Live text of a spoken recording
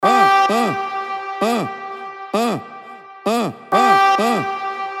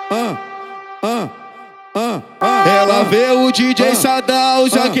Ela vê o DJ Sadall,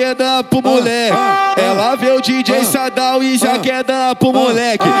 já quer dar pro moleque. Ela vê o DJ Sadall e já quer dar pro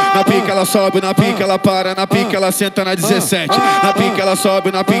moleque. Na pica ela sobe, na pica ela para, na pica ela senta na 17. Na pica ela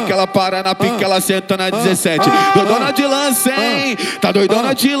sobe, na pica ela para, na pica ela senta na 17. Doidona de lance, hein? Tá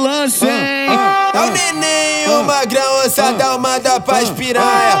doidona de lance, hein? É o Nenem, o Magrão, o Sadall manda pras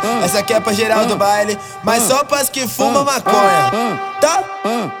piranha. Essa aqui é pra geral do baile, mas só pras que fumam maconha. Tá?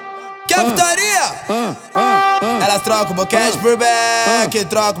 Quer putaria? Elas trocam boquete por back,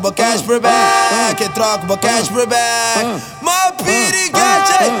 trocam boquete por back, trocam boquete por back. Mó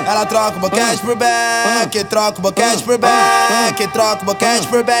piriguete, hein? Ela troca boquete por back, troca boquete por back, troca boquete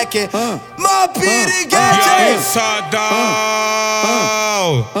por back. Mó piriguete, hein? Sadall,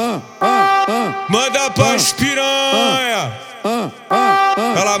 manda pras piranha.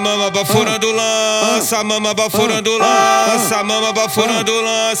 Ela mama baforando lança, mama baforando lança, mama baforando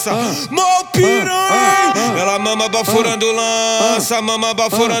lança. Mó piranha. Ela mama baforando lança, mama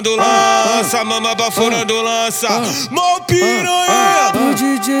baforando lança, mama baforando lança. Mó piranha. O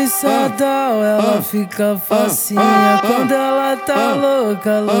DJ Sadall, ela fica facinha quando ela tá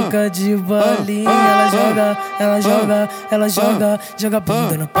louca, louca de balinha. Ela joga, ela joga, ela joga, joga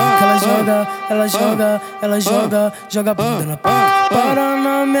bunda no pique. Ela joga, ela joga, ela joga, joga bunda no pique. Para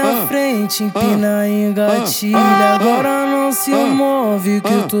na minha frente, empina e engatilha. Agora não se move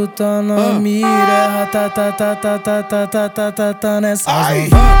que tu tá na mira. Tá tá tá tá tá tá tá tá tá tá nessas novinhas.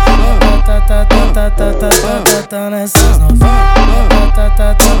 Tá tá tá tá tá tá tá tá nessas novinhas. Tá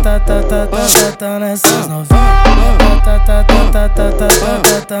tá tá tá tá tá tá tá nessas novinhas. Tá tá tá tá tá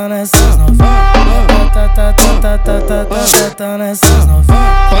tá tá nessas novinhas. Tá tá tá tá tá tá tá nessas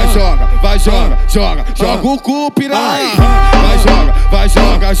novinhas. Vai joga, vai joga, joga, joga o cu piranha. Vai joga, vai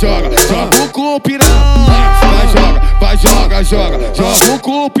joga, joga, joga o cu piranha. Vai joga, vai joga, joga, joga o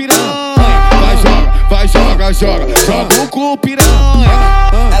cu piranha. Vai joga, vai joga, joga, joga o cu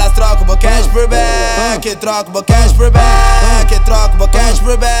piranha. Elas trocam boquete por back, trocam boquete por back, trocam boquete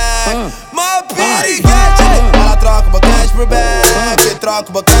por back. Mó piriguete, ela troca boquete por back,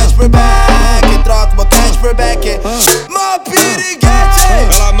 troca boquete por back, troca boquete por back. Mó piriguete.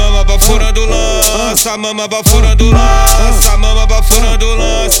 Ela mama baforando lança, mama baforando lança, mama baforando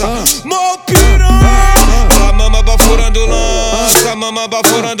lança. Mó piranha. Ela mama baforando lança, mama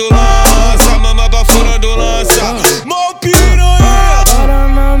baforando lança, mama baforando lança. Mó piranha. Para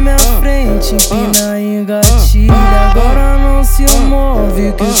na minha frente, empina e engatilha. Agora não se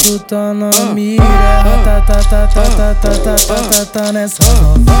move que tu tá na mira. Tá tá tá tá tá tá tá tá tá nessas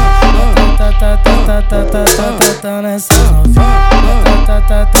novinhas. Tá tá tá tá tá tá tá tá nessas novinhas. Tá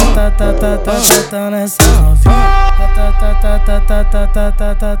tá tá tá tá tá tá nessas novinhas. Tá tá tá tá tá tá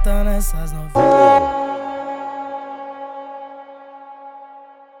tá tá tá nessas novinhas.